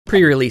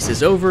Pre-release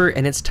is over,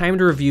 and it's time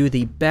to review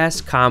the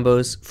best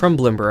combos from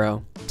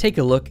Bloomburrow. Take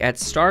a look at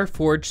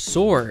Starforged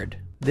Sword.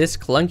 This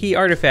clunky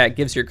artifact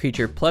gives your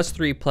creature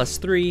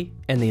 +3/+3,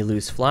 and they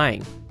lose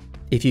flying.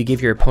 If you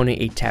give your opponent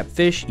a tap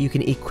fish, you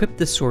can equip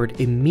the sword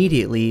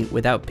immediately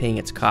without paying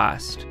its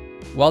cost.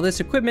 While this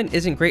equipment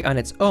isn't great on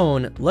its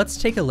own,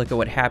 let's take a look at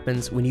what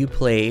happens when you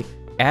play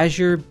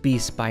Azure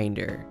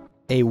Beastbinder,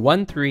 a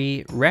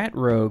 1/3 rat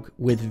rogue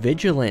with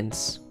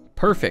vigilance.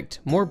 Perfect,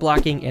 more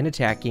blocking and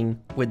attacking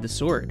with the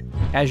sword.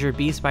 Azure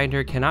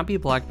Beastbinder cannot be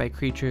blocked by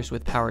creatures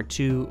with power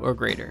 2 or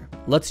greater.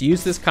 Let's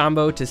use this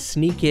combo to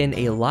sneak in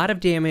a lot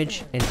of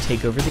damage and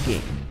take over the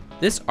game.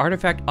 This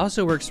artifact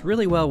also works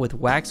really well with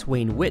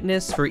Waxwane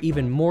Witness for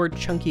even more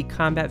chunky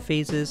combat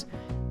phases,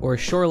 or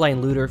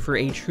Shoreline Looter for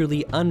a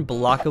truly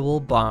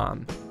unblockable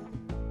bomb.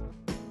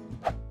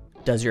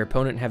 Does your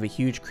opponent have a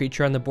huge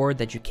creature on the board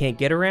that you can't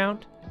get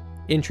around?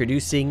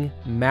 Introducing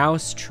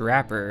Mouse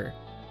Trapper,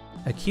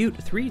 a cute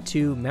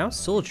 3/2 mouse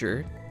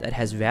soldier that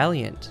has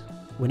Valiant.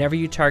 Whenever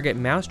you target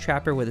Mouse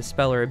Trapper with a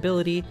spell or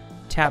ability,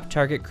 tap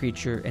target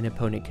creature an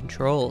opponent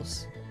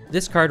controls.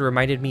 This card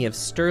reminded me of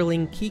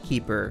Sterling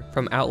Keykeeper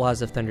from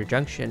Outlaws of Thunder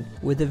Junction,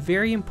 with a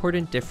very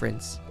important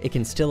difference: it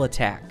can still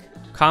attack.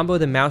 Combo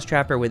the Mouse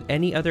Trapper with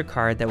any other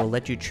card that will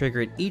let you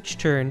trigger it each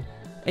turn,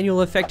 and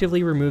you'll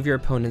effectively remove your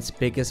opponent's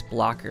biggest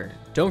blocker.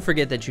 Don't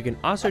forget that you can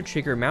also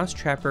trigger Mouse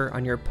Trapper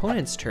on your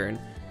opponent's turn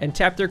and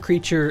tap their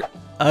creature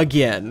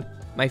again.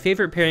 My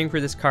favorite pairing for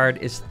this card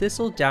is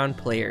Thistledown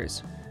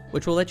Players,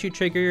 which will let you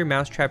trigger your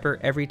Mouse Trapper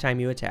every time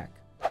you attack.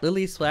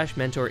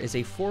 Lily/Mentor is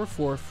a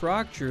 4/4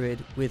 frog druid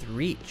with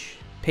reach.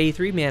 Pay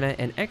 3 mana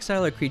and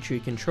exile a creature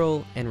you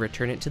control and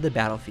return it to the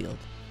battlefield.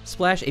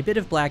 Splash a bit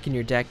of black in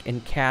your deck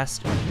and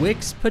cast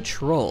Wix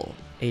Patrol,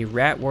 a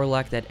rat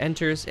warlock that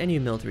enters and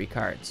you mill 3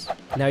 cards.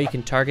 Now you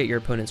can target your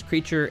opponent's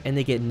creature and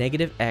they get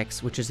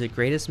 -X, which is the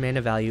greatest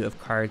mana value of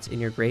cards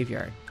in your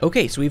graveyard.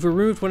 Okay, so we've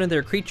removed one of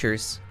their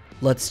creatures.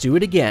 Let's do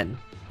it again.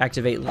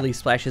 Activate Lily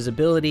Splash's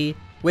ability,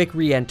 Wick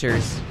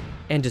re-enters,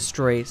 and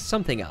destroy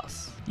something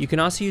else. You can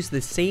also use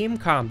the same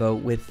combo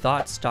with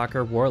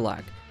thought-stalker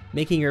Warlock,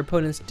 making your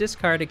opponents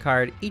discard a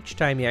card each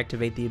time you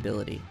activate the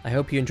ability. I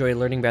hope you enjoyed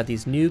learning about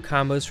these new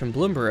combos from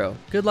Bloomburrow.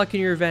 Good luck in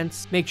your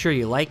events, make sure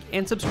you like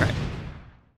and subscribe.